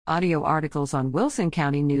Audio articles on Wilson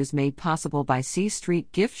County News made possible by C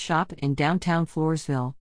Street Gift Shop in downtown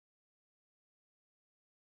Floresville.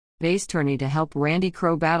 Base tourney to help Randy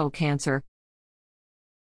Crowe battle cancer.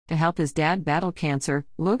 To help his dad battle cancer,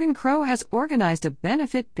 Logan Crowe has organized a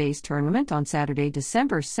benefit base tournament on Saturday,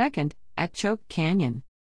 December 2nd, at Choke Canyon.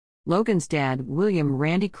 Logan's dad, William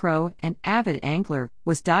Randy Crowe, an avid angler,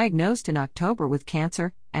 was diagnosed in October with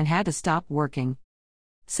cancer and had to stop working.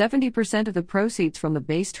 70% of the proceeds from the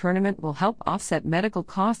base tournament will help offset medical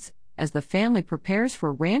costs as the family prepares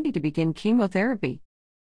for Randy to begin chemotherapy.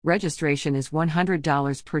 Registration is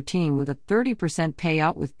 $100 per team with a 30%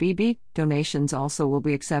 payout with BB. Donations also will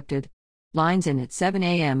be accepted. Lines in at 7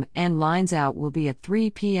 a.m. and lines out will be at 3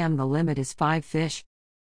 p.m. The limit is 5 fish.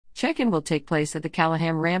 Check-in will take place at the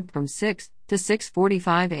Callahan ramp from 6 to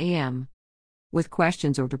 6:45 a.m. With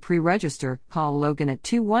questions or to pre-register, call Logan at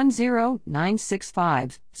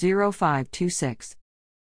 210-965-0526.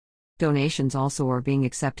 Donations also are being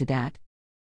accepted at